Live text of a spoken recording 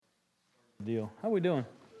Deal. How we doing?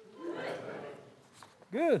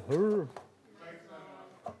 Good.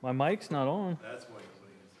 My mic's not on. That's why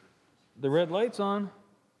The red light's on.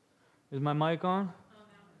 Is my mic on?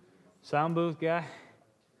 Sound booth guy.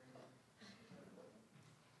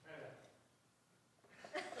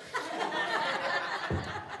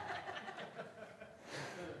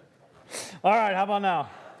 All right, how about now?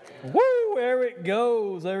 Woo! There it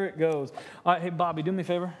goes. There it goes. All right, hey Bobby, do me a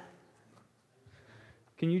favor.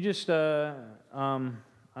 Can you just, I don't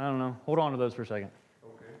know, hold on to those for a second.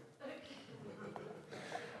 Okay.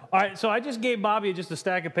 All right, so I just gave Bobby just a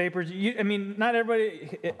stack of papers. Not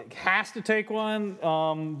everybody has to take one,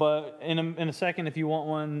 but in a second, if you want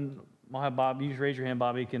one, I'll have Bobby. You just raise your hand,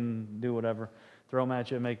 Bobby can do whatever. Throw them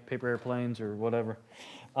at you, make paper airplanes or whatever.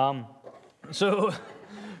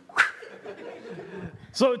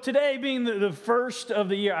 So today being the first of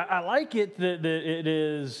the year, I like it that it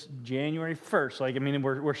is January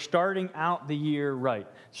 1st. We're starting out the year right.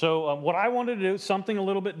 So what I wanted to do is something a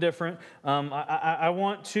little bit different. I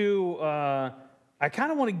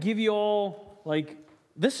kind of want to give you all,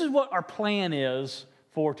 this is what our plan is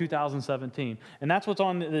for 2017. And that's what's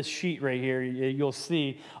on this sheet right here. You'll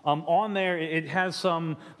see. On there, it has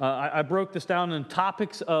some, I broke this down in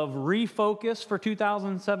topics of refocus for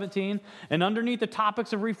 2017. And underneath the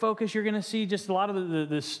topics of refocus, you're going to see just a lot of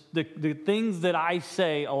the things that I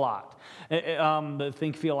say a lot. The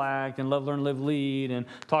Think, Feel, Act, and Love, Learn, Live, Lead, and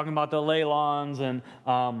talking about the Leylons, and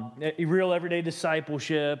real everyday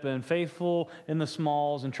discipleship, and faithful in the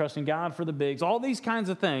smalls, and trusting God for the bigs. All these kinds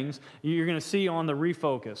of things you're going to see on the refocus.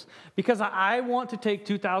 Because I want to take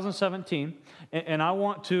 2017, and I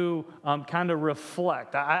want to kind of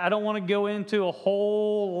reflect. I don't want to go into a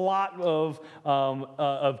whole lot of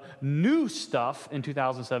new stuff in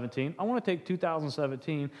 2017. I want to take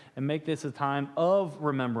 2017 and make this a time of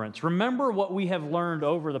remembrance. Remember what we have learned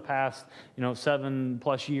over the past,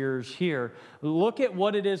 7+ years here. Look at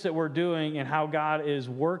what it is that we're doing and how God is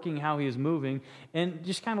working, how He is moving, and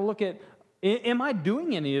just kind of look at, am I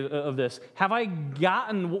doing any of this? Have I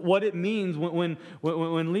gotten what it means when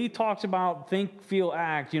Lee talks about think, feel,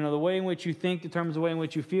 act, the way in which you think determines the way in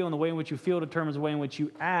which you feel, and the way in which you feel determines the way in which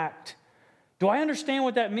you act? Do I understand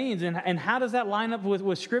what that means? And how does that line up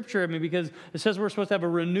with Scripture? Because it says we're supposed to have a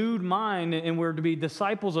renewed mind and we're to be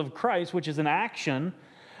disciples of Christ, which is an action.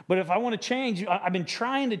 But if I want to change, I've been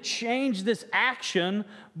trying to change this action,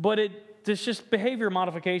 but it's just behavior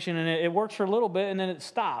modification, and it works for a little bit and then it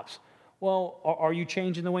stops. Well, are you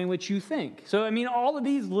changing the way in which you think? So, all of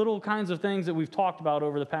these little kinds of things that we've talked about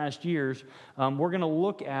over the past years, we're going to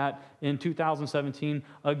look at in 2017,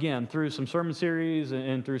 again, through some sermon series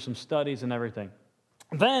and through some studies and everything.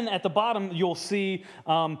 Then at the bottom, you'll see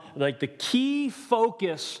the key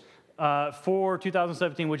focus for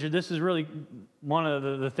 2017, which this is really one of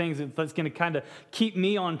the things that's going to kind of keep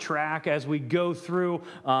me on track as we go through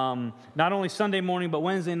not only Sunday morning, but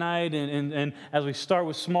Wednesday night, and as we start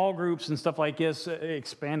with small groups and stuff like this,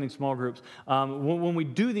 expanding small groups. When we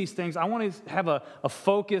do these things, I want to have a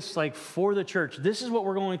focus for the church. This is what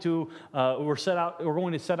we're going to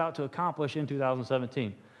set out to accomplish in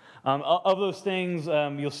 2017. Of those things,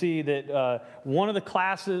 you'll see that one of the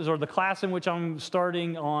classes, or the class in which I'm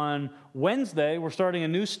starting on Wednesday, we're starting a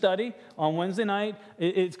new study on Wednesday night.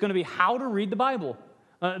 It's going to be how to read the Bible.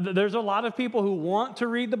 There's a lot of people who want to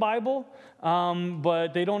read the Bible, but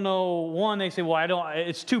they don't know. One, they say,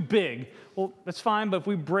 it's too big. Well, that's fine, but if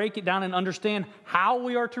we break it down and understand how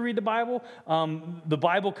we are to read the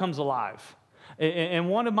Bible comes alive. And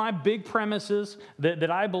one of my big premises that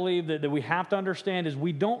I believe that we have to understand is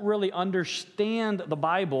we don't really understand the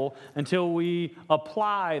Bible until we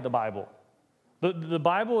apply the Bible. The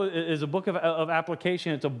Bible is a book of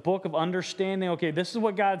application. It's a book of understanding, okay, this is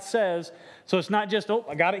what God says. So it's not just,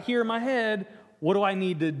 I got it here in my head. What do I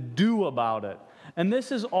need to do about it? And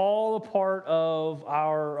this is all a part of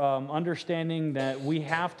our understanding that we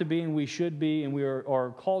have to be and we should be and we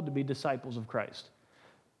are called to be disciples of Christ.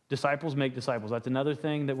 Disciples make disciples. That's another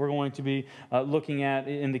thing that we're going to be looking at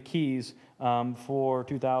in the keys for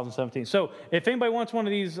 2017. So if anybody wants one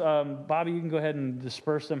of these, Bobby, you can go ahead and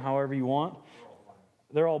disperse them however you want.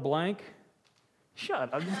 They're all blank?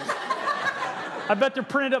 Shut up. I bet they're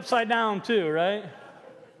printed upside down too, right?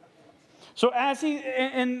 So as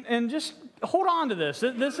and just hold on to this.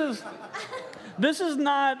 This is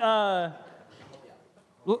not,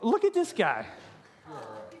 look at this guy.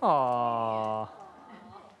 Aww.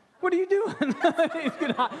 What are you doing?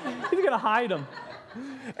 He's gonna hide them.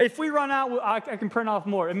 If we run out, I can print off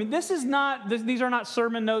more. These are not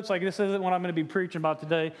sermon notes. This isn't what I'm going to be preaching about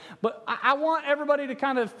today. But I want everybody to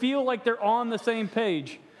kind of feel like they're on the same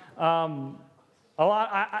page. A A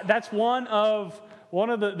lot. That's one of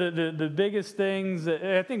the biggest things.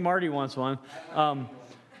 I think Marty wants one.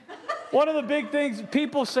 One of the big things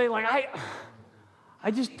people say, like,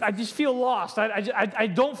 I just feel lost. I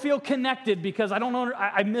don't feel connected because I don't know.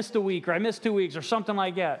 I missed a week or I missed 2 weeks or something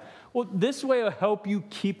like that. Well, this way will help you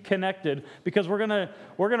keep connected because we're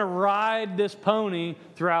gonna ride this pony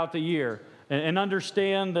throughout the year and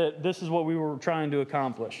understand that this is what we were trying to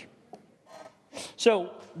accomplish.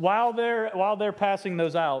 So while they're passing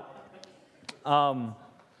those out, grab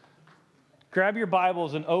your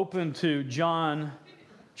Bibles and open to John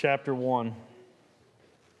chapter 1.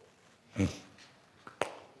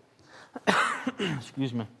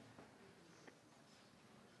 Excuse me.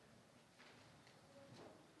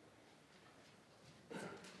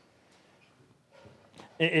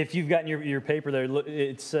 If you've gotten your paper there,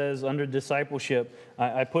 it says under discipleship,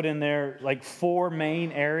 I put in there like 4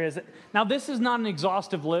 main areas. Now, this is not an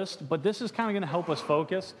exhaustive list, but this is kind of going to help us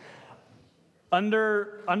focus.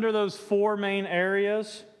 Under those 4 main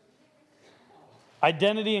areas,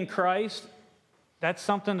 identity in Christ, that's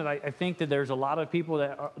something that I think that there's a lot of people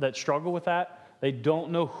that struggle with that. They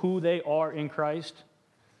don't know who they are in Christ.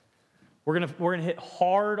 We're gonna hit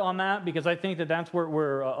hard on that because I think that that's where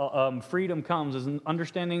freedom comes, is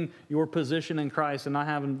understanding your position in Christ and not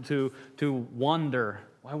having to wonder.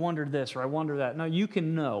 I wondered this or I wonder that. No, you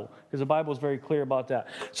can know because the Bible is very clear about that.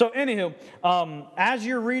 So anywho, as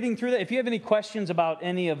you're reading through that, if you have any questions about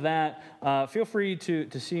any of that, feel free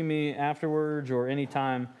to see me afterwards or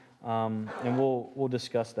anytime, and we'll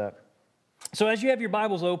discuss that. So as you have your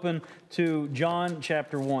Bibles open to John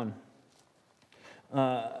chapter 1,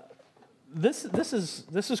 this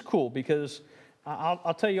is cool because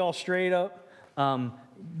I'll tell you all straight up,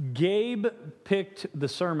 Gabe picked the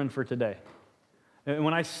sermon for today. And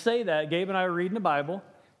when I say that, Gabe and I are reading the Bible,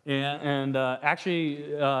 and actually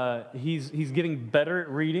he's getting better at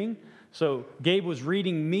reading. So Gabe was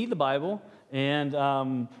reading me the Bible,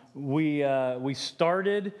 and we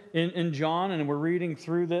started in John, and we're reading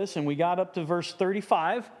through this, and we got up to verse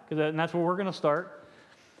 35, and that's where we're going to start.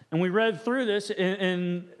 And we read through this,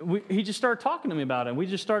 and he just started talking to me about it. And we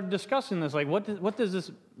just started discussing this, like, what does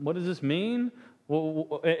this mean?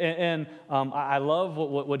 Well, and I love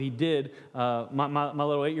what he did. My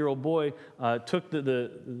little 8-year-old boy took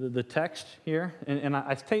the text here, and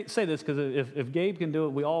I say this because if Gabe can do it,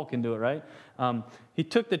 we all can do it, right? He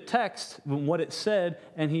took the text, what it said,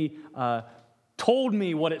 and he told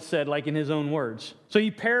me what it said, like in his own words. So he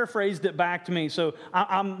paraphrased it back to me. So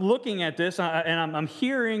I'm looking at this, and I'm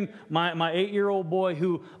hearing my 8-year-old boy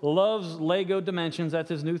who loves Lego Dimensions. That's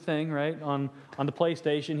his new thing, right? On the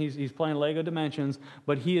PlayStation, he's playing Lego Dimensions.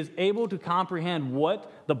 But he is able to comprehend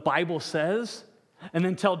what the Bible says and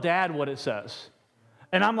then tell Dad what it says.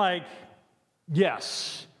 And I'm like,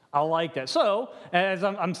 yes, I like that. So as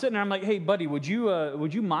I'm sitting there, I'm like, hey, buddy, would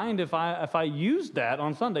you mind if I used that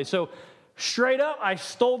on Sunday? So straight up, I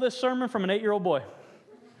stole this sermon from an 8-year-old boy.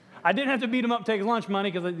 I didn't have to beat him up, take his lunch money,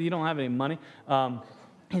 because you don't have any money.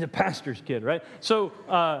 He's a pastor's kid, right? So,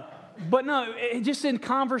 but no, just in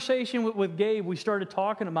conversation with Gabe, we started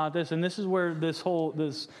talking about this, and this is where this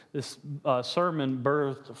sermon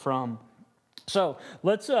birthed from. So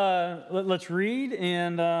let's read,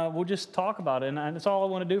 and we'll just talk about it. And that's all I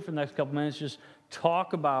want to do for the next couple minutes, just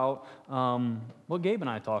talk about what Gabe and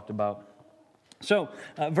I talked about. So,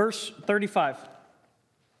 verse 35.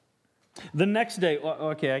 The next day,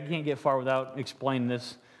 okay, I can't get far without explaining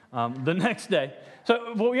this. The next day.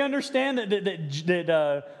 So, we understand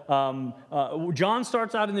that John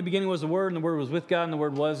starts out in the beginning was the Word, and the Word was with God, and the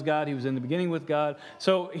Word was God. He was in the beginning with God.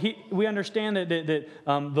 So, we understand that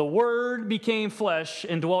the Word became flesh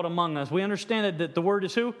and dwelt among us. We understand that the Word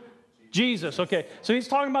is who? Jesus, okay. So he's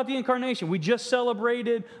talking about the incarnation. We just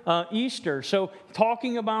celebrated Easter. So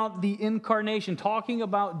talking about the incarnation, talking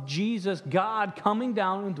about Jesus, God coming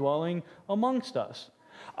down and dwelling amongst us.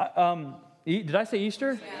 Did I say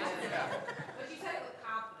Easter? Yeah. But you said it with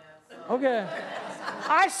confidence. Okay.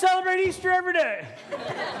 I celebrate Easter every day.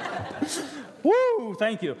 Woo,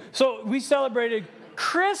 thank you. So we celebrated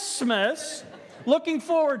Christmas, looking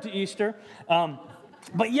forward to Easter.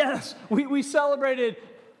 But yes, we celebrated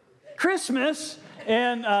Christmas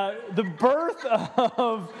and the birth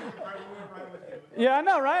of... Yeah, I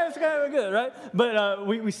know, right? It's kind of good, right? But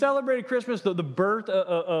we celebrated Christmas, the birth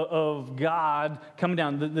of God coming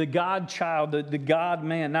down, the God child, the God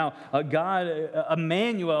man. Now, God,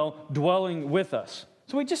 Emmanuel, dwelling with us.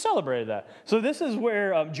 So we just celebrated that. So this is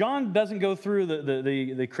where John doesn't go through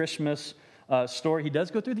the Christmas story. He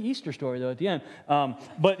does go through the Easter story, though, at the end.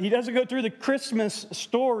 But he doesn't go through the Christmas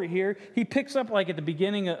story here. He picks up like at the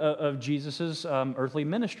beginning of Jesus' earthly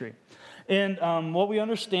ministry. And what we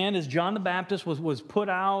understand is John the Baptist was put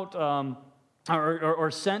out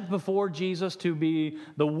or sent before Jesus to be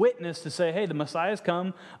the witness to say, hey, the Messiah's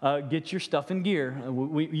come, get your stuff in gear.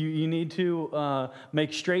 You need to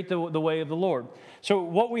make straight the way of the Lord. So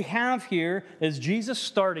what we have here is Jesus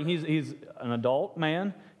starting. He's an adult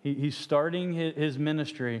man. He's starting his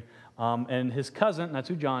ministry. And his cousin, that's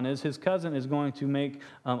who John is, his cousin is going to make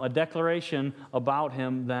a declaration about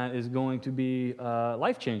him that is going to be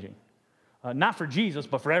life-changing. Not for Jesus,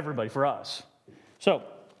 but for everybody, for us. So,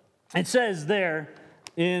 it says there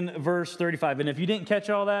in verse 35, and if you didn't catch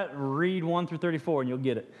all that, read 1 through 34 and you'll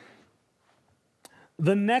get it.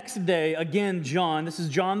 The next day, again, John, this is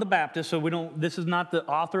John the Baptist, so this is not the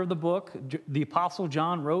author of the book. The Apostle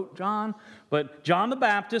John wrote John, but John the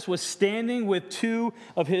Baptist was standing with two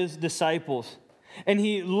of his disciples. And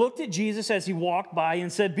he looked at Jesus as he walked by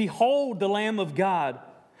and said, "Behold, the Lamb of God."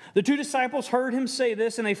 The two disciples heard him say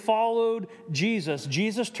this, and they followed Jesus.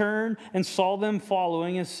 Jesus turned and saw them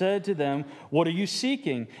following and said to them, "What are you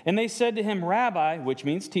seeking?" And they said to him, "Rabbi," which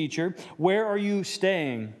means teacher, "where are you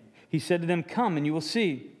staying?" He said to them, "Come and you will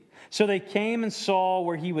see." So they came and saw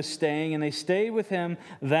where he was staying, and they stayed with him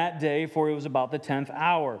that day, for it was about the 10th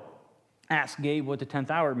hour. Ask Gabe what the 10th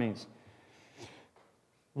hour means.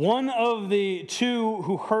 One of the two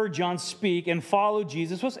who heard John speak and followed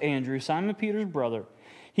Jesus was Andrew, Simon Peter's brother.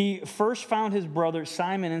 He first found his brother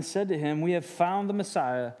Simon and said to him, "We have found the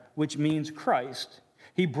Messiah," which means Christ.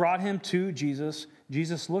 He brought him to Jesus.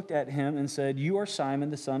 Jesus looked at him and said, "You are Simon,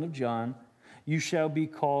 the son of John. You shall be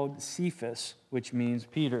called Cephas," which means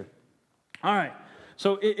Peter. All right,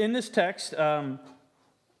 so in this text,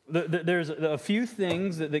 there's a few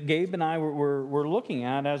things that Gabe and I were looking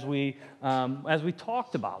at as we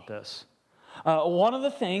talked about this. One of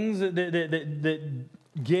the things that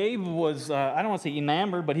Gabe was, I don't want to say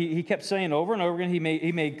enamored, but he kept saying over and over again,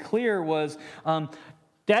 he made clear was,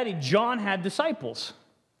 Daddy, John had disciples,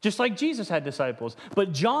 just like Jesus had disciples.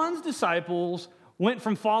 But John's disciples went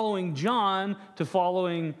from following John to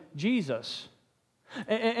following Jesus.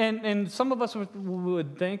 And some of us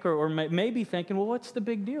would think, or may be thinking, well, what's the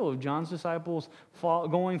big deal of John's disciples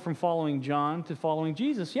going from following John to following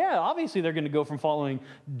Jesus? Yeah, obviously they're going to go from following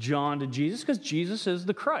John to Jesus because Jesus is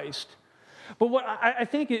the Christ. But what I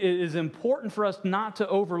think is important for us not to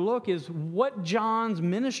overlook is what John's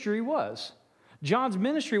ministry was. John's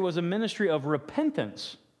ministry was a ministry of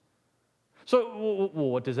repentance. So, well,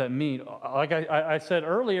 what does that mean? Like I said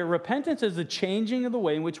earlier, repentance is the changing of the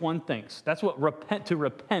way in which one thinks. That's what to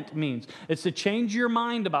repent means. It's to change your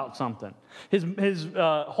mind about something. His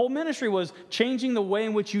whole ministry was changing the way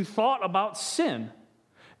in which you thought about sin.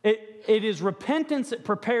 It is repentance that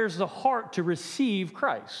prepares the heart to receive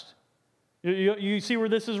Christ. You see where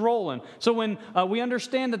this is rolling. So when we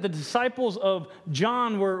understand that the disciples of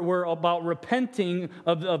John were about repenting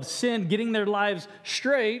of sin, getting their lives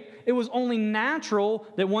straight, it was only natural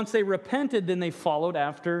that once they repented, then they followed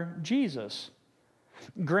after Jesus.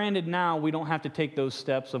 Granted, now we don't have to take those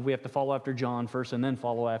steps of we have to follow after John first and then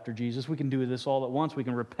follow after Jesus. We can do this all at once. We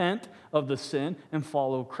can repent of the sin and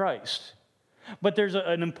follow Christ. But there's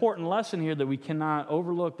an important lesson here that we cannot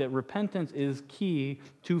overlook, that repentance is key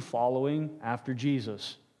to following after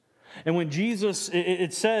Jesus. And when Jesus,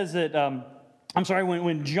 it says that,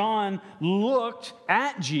 when John looked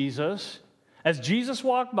at Jesus, as Jesus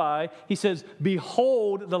walked by, he says,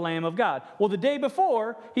 "Behold the Lamb of God." Well, the day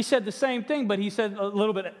before, he said the same thing, but he said a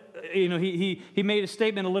little bit, he made a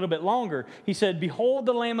statement a little bit longer. He said, "Behold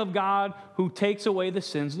the Lamb of God who takes away the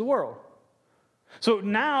sins of the world." So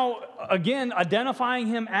now, again, identifying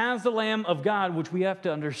him as the Lamb of God, which we have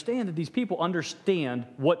to understand that these people understand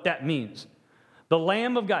what that means. The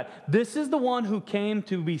Lamb of God. This is the one who came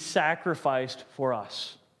to be sacrificed for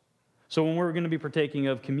us. So when we're going to be partaking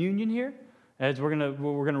of communion here, as we're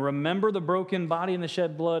going to remember the broken body and the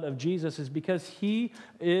shed blood of Jesus, is because he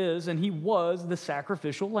is and he was the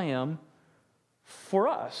sacrificial lamb for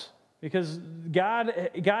us. Because God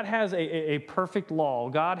has a perfect law.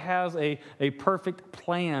 God has a perfect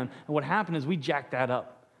plan. And what happened is we jacked that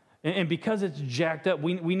up. And because it's jacked up,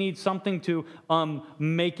 we need something to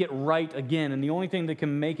make it right again. And the only thing that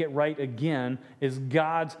can make it right again is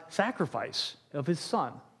God's sacrifice of his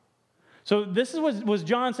Son. So this is what was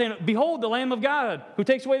John saying, "Behold, the Lamb of God who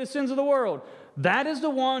takes away the sins of the world." That is the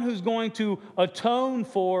one who's going to atone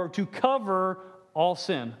for, to cover all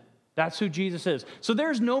sin. That's who Jesus is. So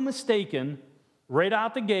there's no mistaking right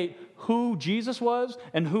out the gate who Jesus was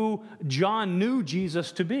and who John knew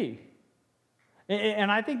Jesus to be. And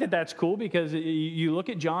I think that that's cool because you look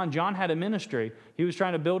at John. John had a ministry. He was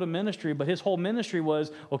trying to build a ministry, but his whole ministry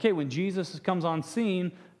was, okay, when Jesus comes on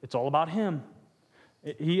scene, it's all about him.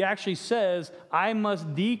 He actually says, I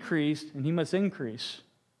must decrease and he must increase.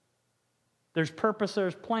 There's purpose,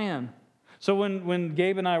 there's plan. So when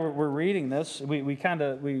Gabe and I were reading this, we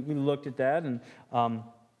looked at that, and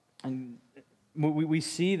we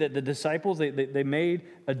see that the disciples, they made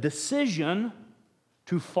a decision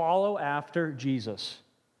to follow after Jesus.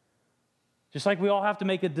 Just like we all have to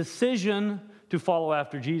make a decision to follow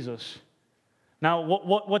after Jesus. Now,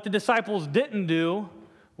 what the disciples didn't do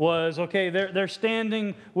was, okay, they're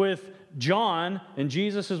standing with John, and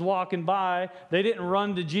Jesus is walking by. They didn't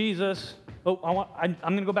run to Jesus. Oh, I'm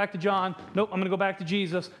going to go back to John. Nope, I'm going to go back to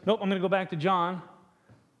Jesus. Nope, I'm going to go back to John.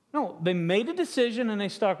 No, they made a decision, and they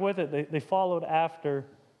stuck with it. They followed after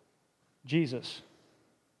Jesus.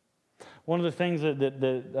 One of the things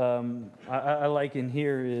that I like in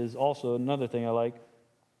here is also another thing I like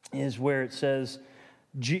is where it says,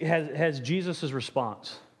 has Jesus'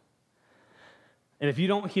 response. And if you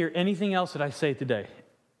don't hear anything else that I say today,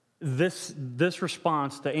 this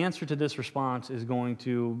response, the answer to this response is going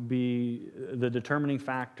to be the determining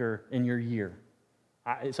factor in your year.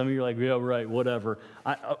 Some of you are like, yeah, right, whatever.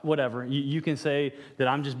 Whatever. You can say that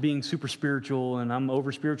I'm just being super spiritual and I'm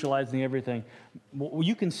over-spiritualizing everything. Well,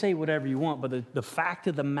 you can say whatever you want, but the fact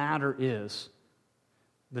of the matter is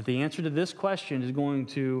that the answer to this question is going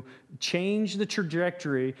to change the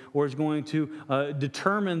trajectory or is going to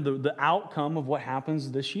determine the outcome of what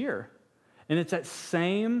happens this year. And it's that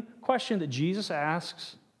same question that Jesus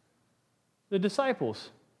asks the disciples.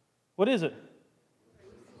 What is it?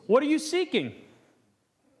 What are you seeking?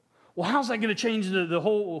 Well, how's that going to change the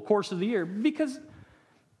whole course of the year? Because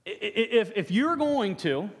if you're going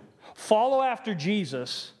to follow after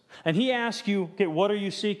Jesus and he asks you, okay, what are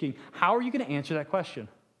you seeking? How are you going to answer that question?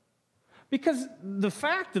 Because the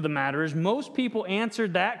fact of the matter is most people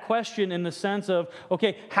answered that question in the sense of,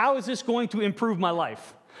 okay, how is this going to improve my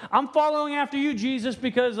life? I'm following after you, Jesus,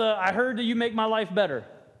 because I heard that you make my life better.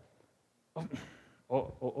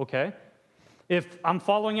 Okay. If I'm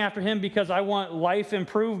following after him because I want life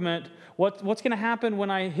improvement, what's going to happen when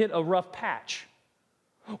I hit a rough patch?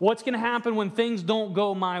 What's going to happen when things don't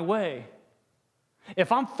go my way?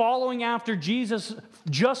 If I'm following after Jesus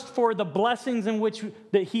just for the blessings in which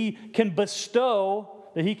that he can bestow,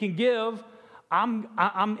 that he can give,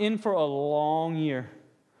 I'm in for a long year.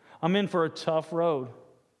 I'm in for a tough road.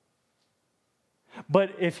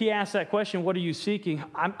 But if he asks that question, what are you seeking?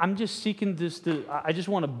 I'm just seeking this.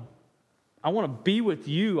 I want to be with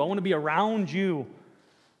you. I want to be around you.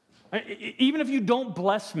 Even if you don't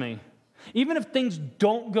bless me, even if things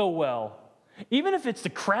don't go well, even if it's the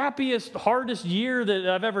crappiest, hardest year that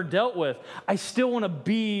I've ever dealt with, I still want to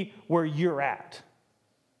be where you're at.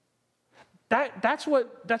 That's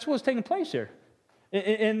what's taking place here.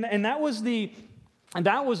 And that was the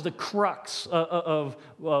crux of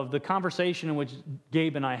the conversation in which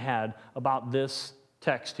Gabe and I had about this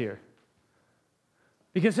text here.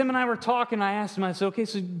 Because him and I were talking, I asked him, I said, okay,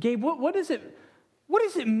 so Gabe, what does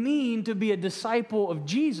it mean to be a disciple of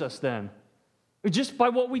Jesus then? Just by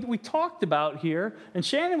what we talked about here. And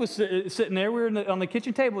Shannon was sitting there, we were on the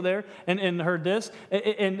kitchen table there, and heard this,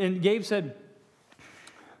 and Gabe said,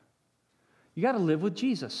 you got to live with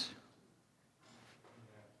Jesus.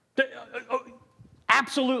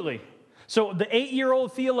 Absolutely. So the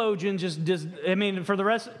 8-year-old theologian for the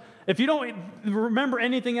rest, if you don't remember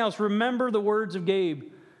anything else, remember the words of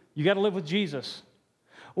Gabe. You got to live with Jesus.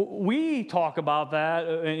 We talk about that,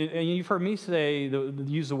 and you've heard me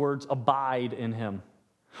use the words abide in him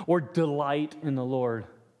or delight in the Lord.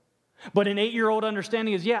 But an 8-year-old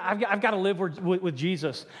understanding is, I've got to live with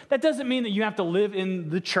Jesus. That doesn't mean that you have to live in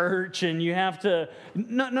the church and you have to,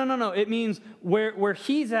 no. It means where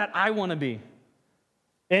he's at, I want to be.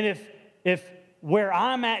 And if where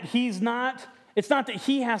I'm at, he's not, it's not that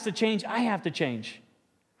he has to change, I have to change.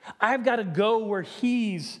 I've got to go where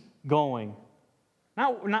he's going.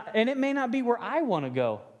 And it may not be where I want to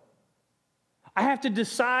go. I have to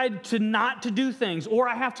decide to not to do things, or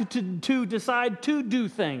I have to decide to do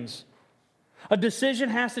things. A decision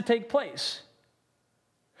has to take place.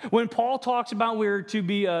 When Paul talks about we're to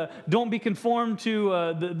be, don't be conformed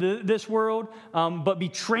to this world, but be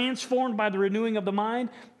transformed by the renewing of the mind,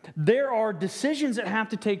 there are decisions that have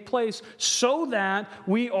to take place so that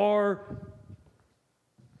we are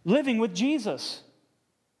living with Jesus.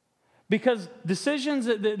 Because decisions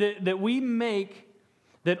that we make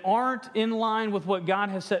that aren't in line with what God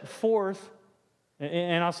has set forth,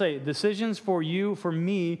 and I'll say decisions for you, for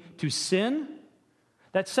me, to sin,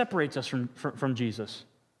 that separates us from Jesus.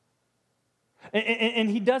 And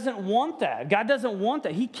he doesn't want that. God doesn't want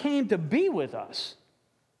that. He came to be with us.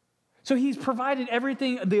 So he's provided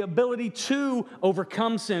everything, the ability to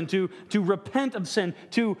overcome sin, to repent of sin,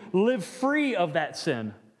 to live free of that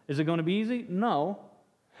sin. Is it going to be easy? No.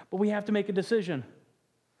 But we have to make a decision.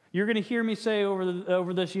 You're going to hear me say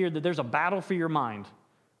over this year that there's a battle for your mind,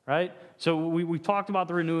 right? So we've talked about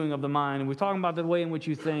the renewing of the mind, and we're talking about the way in which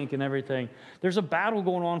you think and everything. There's a battle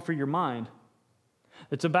going on for your mind.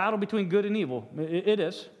 It's a battle between good and evil. It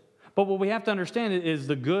is. But what we have to understand is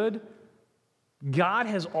the good, God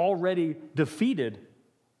has already defeated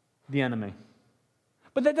the enemy.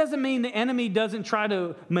 But that doesn't mean the enemy doesn't try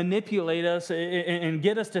to manipulate us and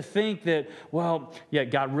get us to think that, well, yeah,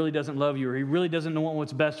 God really doesn't love you, or he really doesn't know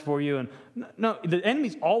what's best for you. And no, the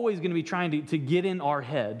enemy's always going to be trying to get in our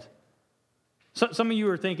head. So, some of you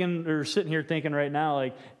are thinking, or sitting here thinking right now,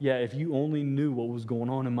 like, yeah, if you only knew what was going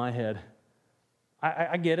on in my head.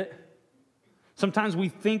 I get it. Sometimes we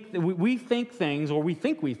think things, or we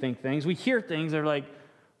think we think things. We hear things that are like,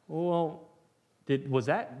 well,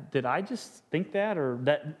 did I just think that, or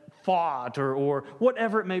that thought, or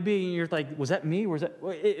whatever it may be? And you're like, was that me? Or was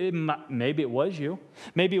that maybe it was you?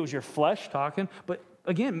 Maybe it was your flesh talking. But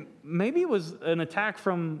again, maybe it was an attack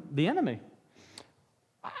from the enemy.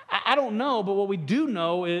 I don't know, but what we do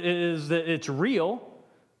know is that it's real.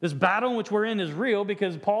 This battle in which we're in is real,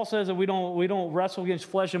 because Paul says that we don't wrestle against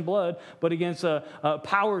flesh and blood, but against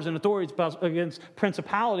powers and authorities, against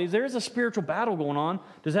principalities. There is a spiritual battle going on.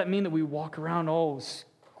 Does that mean that we walk around all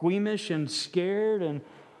squeamish and scared and,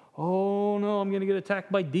 oh no, I'm going to get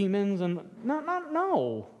attacked by demons? And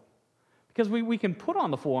no. Because we can put on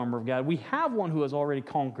the full armor of God. We have one who has already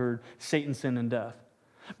conquered Satan, sin, and death.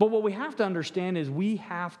 But what we have to understand is we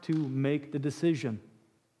have to make the decision.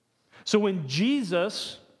 So when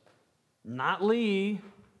Jesus, not Lee,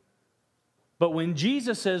 but when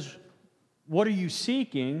Jesus says, what are you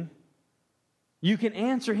seeking? You can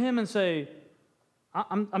answer him and say,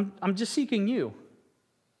 I'm just seeking you.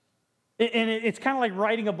 And it's kind of like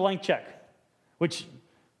writing a blank check, which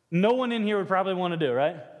no one in here would probably want to do,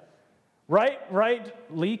 right?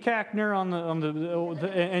 Write Lee Kackner on the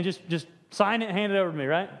and just sign it, hand it over to me,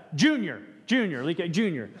 right? Junior, Lee Kackner,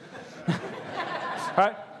 Junior.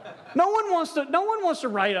 Right? No one wants to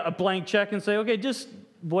write a blank check and say, okay, just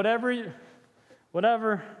whatever,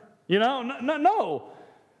 no.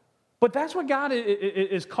 But that's what God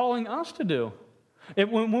is calling us to do.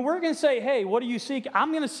 When we're going to say, hey, what do you seek?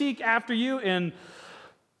 I'm going to seek after you in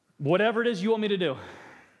whatever it is you want me to do.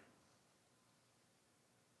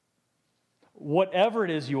 Whatever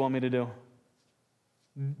it is you want me to do.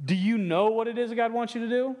 Do you know what it is that God wants you to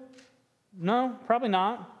do? No, probably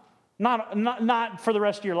not. Not for the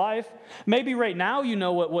rest of your life. Maybe right now you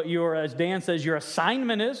know what your, as Dan says, your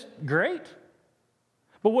assignment is. Great.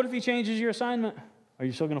 But what if he changes your assignment? Are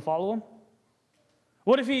you still going to follow him?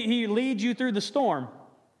 What if he leads you through the storm?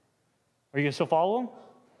 Are you going to still follow him?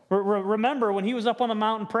 Remember, when he was up on the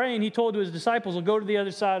mountain praying, he told his disciples, well, go to the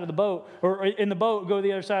other side of the boat, or in the boat, go to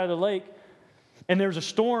the other side of the lake. And there was a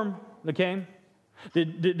storm that came.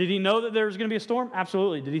 Did he know that there was going to be a storm?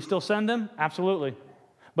 Absolutely. Did he still send them? Absolutely.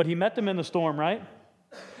 But he met them in the storm, right?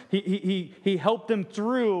 He helped them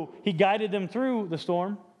through. He guided them through the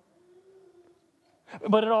storm.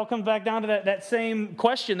 But it all comes back down to that same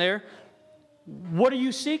question there. What are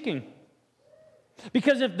you seeking?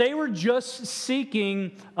 Because if they were just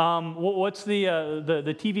seeking, what's the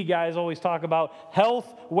TV guys always talk about? Health,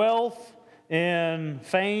 wealth, and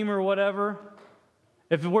fame or whatever.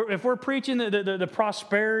 If we're preaching the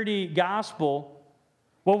prosperity gospel,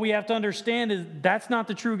 what we have to understand is that's not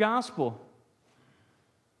the true gospel.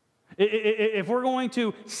 If we're going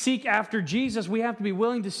to seek after Jesus, we have to be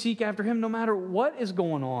willing to seek after him no matter what is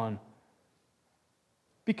going on.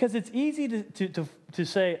 Because it's easy to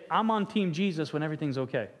say, I'm on Team Jesus when everything's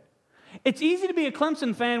okay. It's easy to be a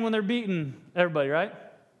Clemson fan when they're beating everybody, right?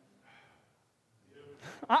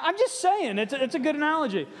 I'm just saying, it's a good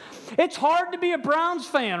analogy. It's hard to be a Browns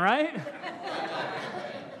fan, right?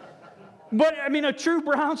 But, I mean, a true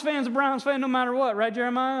Browns fan's a Browns fan no matter what, right,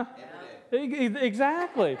 Jeremiah? Yeah.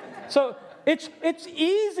 Exactly. So it's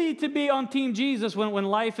easy to be on Team Jesus when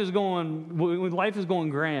life is going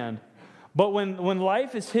grand. But when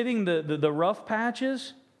life is hitting the rough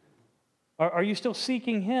patches, are you still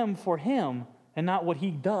seeking him for him and not what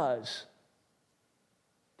he does?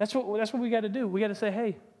 That's what we got to do. We got to say,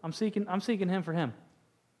 hey, I'm seeking him for him.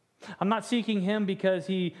 I'm not seeking him because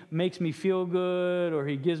he makes me feel good or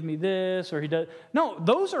he gives me this or he does. No,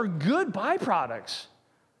 those are good byproducts.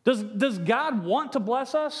 Does God want to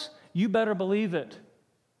bless us? You better believe it.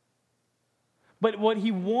 But what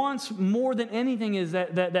he wants more than anything is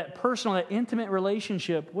that personal, that intimate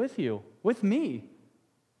relationship with you, with me.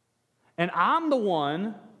 And I'm the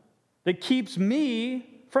one that keeps me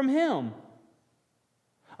from Him.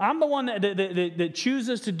 I'm the one that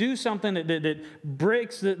chooses to do something that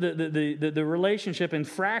breaks the relationship and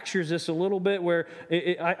fractures this a little bit, where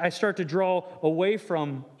I start to draw away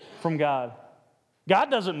from God. God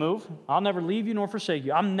doesn't move. I'll never leave you nor forsake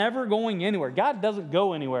you. I'm never going anywhere. God doesn't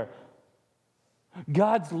go anywhere.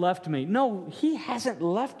 God's left me. No, He hasn't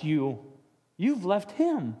left you. You've left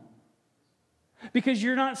Him. Because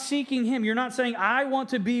you're not seeking Him. You're not saying, I want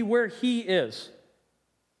to be where He is.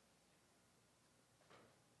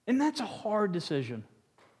 And that's a hard decision.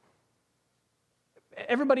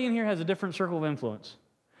 Everybody in here has a different circle of influence.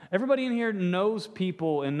 Everybody in here knows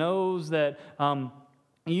people and knows that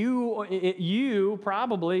you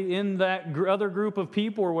probably in that other group of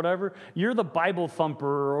people or whatever, you're the Bible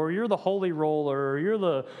thumper, or you're the holy roller, or you're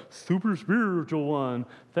the super spiritual one.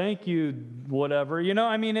 Thank you, whatever. You know,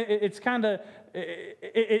 I mean, it's kind of,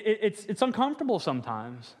 it's uncomfortable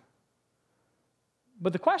sometimes.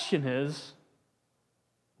 But the question is,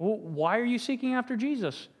 well, why are you seeking after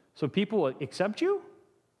Jesus? So people accept you?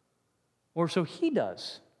 Or so He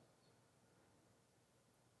does?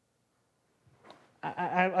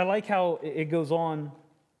 I like how it goes on.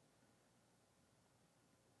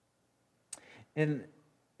 And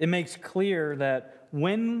it makes clear that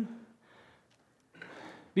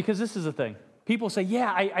because this is the thing. People say,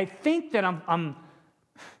 yeah, I think that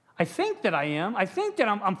I think that I am. I think that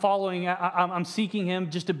I'm following, I'm seeking Him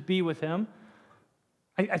just to be with Him.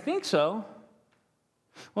 I think so.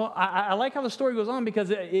 Well, I like how the story goes on,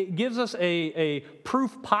 because it gives us a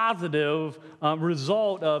proof positive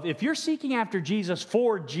result of, if you're seeking after Jesus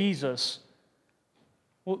for Jesus,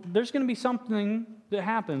 well, there's going to be something that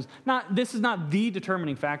happens. This is not the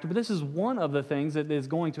determining factor, but this is one of the things that is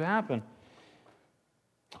going to happen.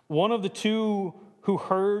 One of the two who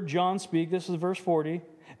heard John speak, this is verse 40,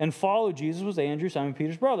 and followed Jesus was Andrew, Simon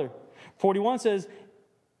Peter's brother. 41 says,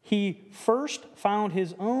 he first found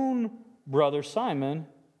his own brother Simon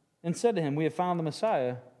and said to him, we have found the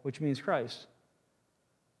Messiah, which means Christ.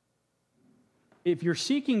 If you're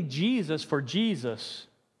seeking Jesus for Jesus,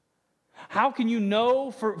 how can you know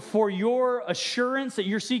for your assurance that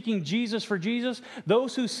you're seeking Jesus for Jesus?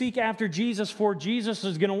 Those who seek after Jesus for Jesus,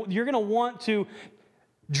 you're going to want to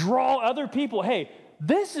draw other people. Hey,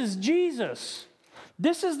 this is Jesus.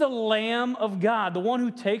 This is the Lamb of God, the one who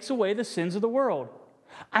takes away the sins of the world.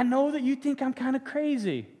 I know that you think I'm kind of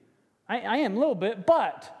crazy. I am a little bit,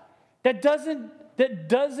 but that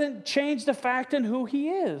doesn't change the fact in who He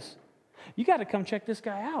is. You got to come check this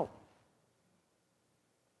guy out.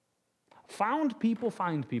 Found people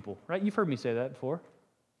find people, right? You've heard me say that before.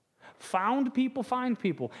 Found people find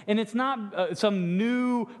people. And it's not some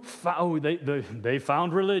new, they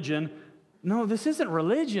found religion. No, this isn't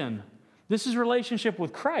religion. This is relationship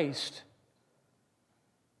with Christ.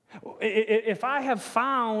 If I have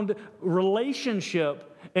found relationship,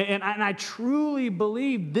 and I truly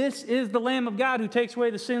believe this is the Lamb of God who takes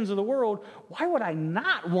away the sins of the world, why would I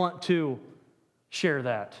not want to share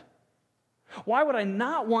that? Why would I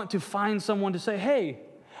not want to find someone to say, hey,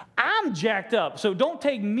 I'm jacked up, so don't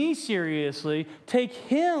take me seriously, take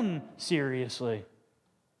Him seriously.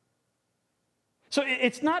 So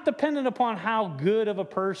it's not dependent upon how good of a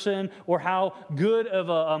person or how good of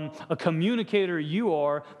a communicator you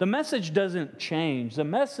are. The message doesn't change. The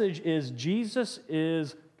message is Jesus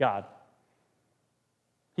is God.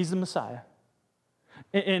 He's the Messiah.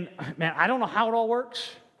 And man, I don't know how it all works.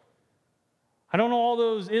 I don't know all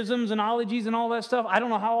those isms and ologies and all that stuff. I don't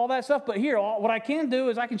know how all that stuff, but here, what I can do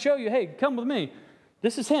is I can show you, hey, come with me.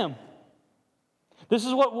 This is Him. This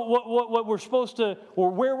is what we're supposed to,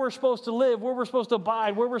 or where we're supposed to live, where we're supposed to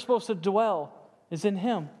abide, where we're supposed to dwell, is in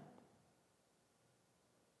Him.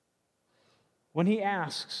 When He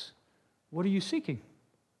asks, what are you seeking?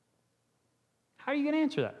 How are you going to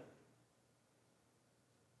answer that?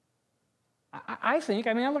 I think,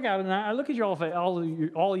 I look out and I look at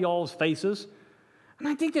all y'all's faces, and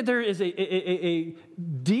I think that there is a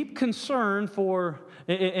deep concern for,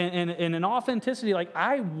 and an authenticity, like,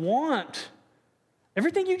 I want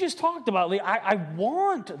everything you just talked about, Lee, I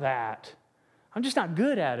want that. I'm just not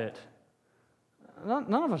good at it.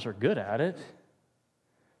 None of us are good at it.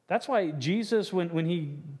 That's why Jesus, when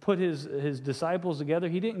He put his disciples together,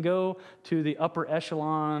 He didn't go to the upper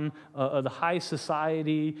echelon of the high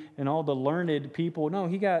society and all the learned people. No,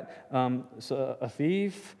 He got a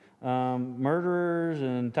thief, murderers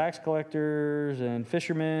and tax collectors and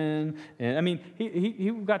fishermen. And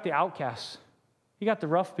He got the outcasts. He got the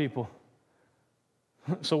rough people.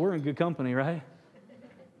 So we're in good company, right?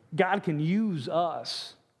 God can use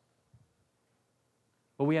us,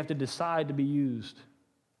 but we have to decide to be used.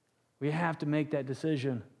 We have to make that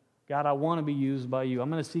decision. God, I want to be used by you. I'm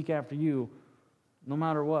going to seek after you no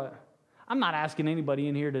matter what. I'm not asking anybody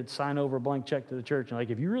in here to sign over a blank check to the church. And like,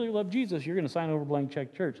 if you really love Jesus, you're going to sign over a blank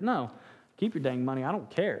check to church. No, keep your dang money. I don't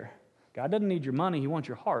care. God doesn't need your money. He wants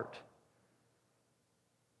your heart.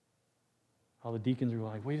 All the deacons are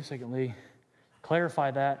like, wait a second, Lee.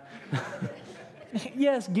 Clarify that.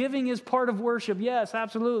 Yes, giving is part of worship. Yes,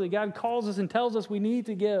 absolutely. God calls us and tells us we need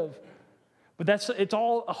to give. But it's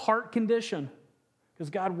all a heart condition because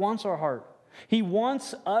God wants our heart. He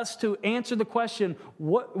wants us to answer the question,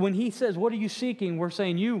 when he says, what are you seeking? We're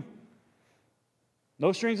saying you.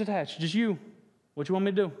 No strings attached, just you. What you want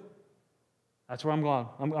me to do? That's where I'm going.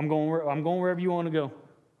 I'm going wherever you want to go.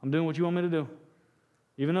 I'm doing what you want me to do.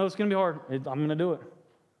 Even though it's going to be hard, I'm going to do it.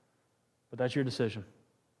 But that's your decision.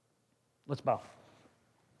 Let's bow.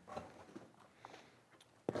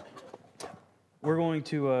 We're going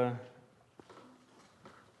to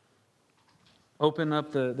open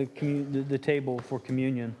up the table for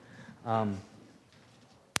communion.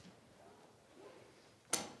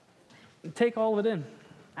 Take all of it in.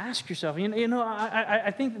 Ask yourself.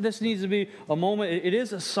 I think that this needs to be a moment. It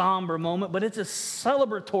is a somber moment, but it's a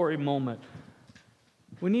celebratory moment.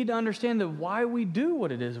 We need to understand that why we do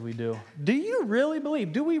what it is we do. Do you really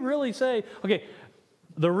believe? Do we really say, okay,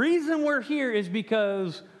 the reason we're here is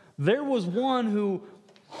because there was one who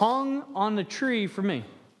hung on the tree for me?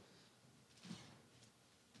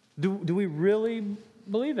 Do we really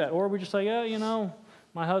believe that? Or are we just like, yeah,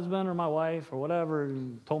 my husband or my wife or whatever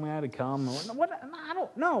told me I had to come. I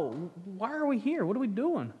don't know. Why are we here? What are we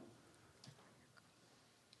doing?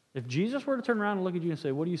 If Jesus were to turn around and look at you and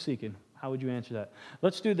say, what are you seeking? How would you answer that?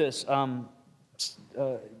 Let's do this.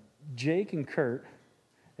 Jake and Kurt,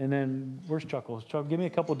 and then where's Chuckles? Chuck, give me a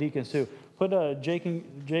couple deacons too. Put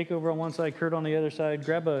Jake over on one side, Kurt on the other side.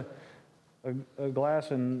 Grab a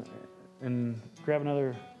glass and grab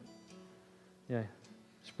another. Yeah,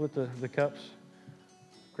 split the cups.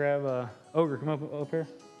 Grab Ogre, come up here.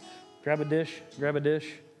 Grab a dish.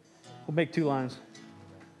 We'll make 2 lines.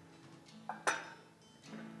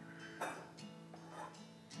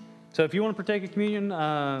 So if you want to partake of communion,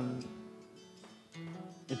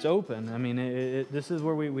 it's open. I mean, this is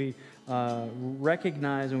where we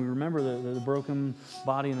recognize and we remember the broken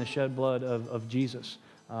body and the shed blood of Jesus.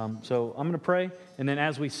 So I'm going to pray, and then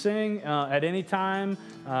as we sing, at any time,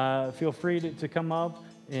 feel free to come up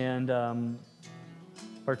and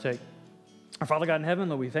partake. Our Father God in heaven,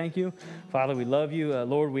 Lord, we thank you. Father, we love you.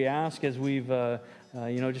 Lord, we ask as we've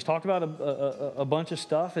just talked about a bunch of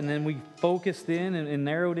stuff, and then we focused in and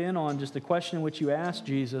narrowed in on just the question in which you asked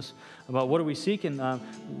Jesus about what are we seeking.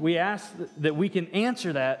 We ask that we can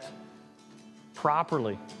answer that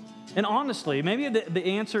properly. And honestly, maybe the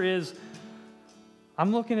answer is,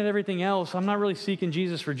 I'm looking at everything else. I'm not really seeking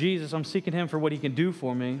Jesus for Jesus. I'm seeking him for what he can do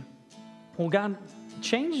for me. Well, God,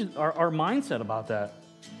 change our mindset about that.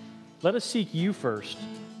 Let us seek you first.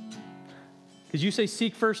 Because you say,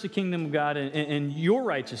 seek first the kingdom of God and your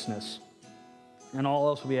righteousness, and all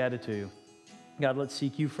else will be added to you. God, let's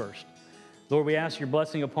seek you first. Lord, we ask your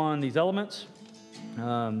blessing upon these elements,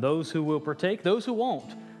 those who will partake, those who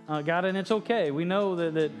won't. God, and it's okay. We know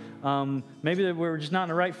that maybe that we're just not in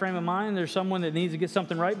the right frame of mind. There's someone that needs to get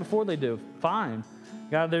something right before they do. Fine.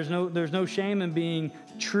 God, there's no shame in being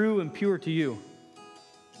true and pure to you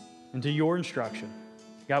and to your instruction.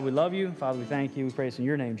 God, we love you. Father, we thank you. We praise in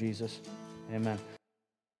your name, Jesus. Amen.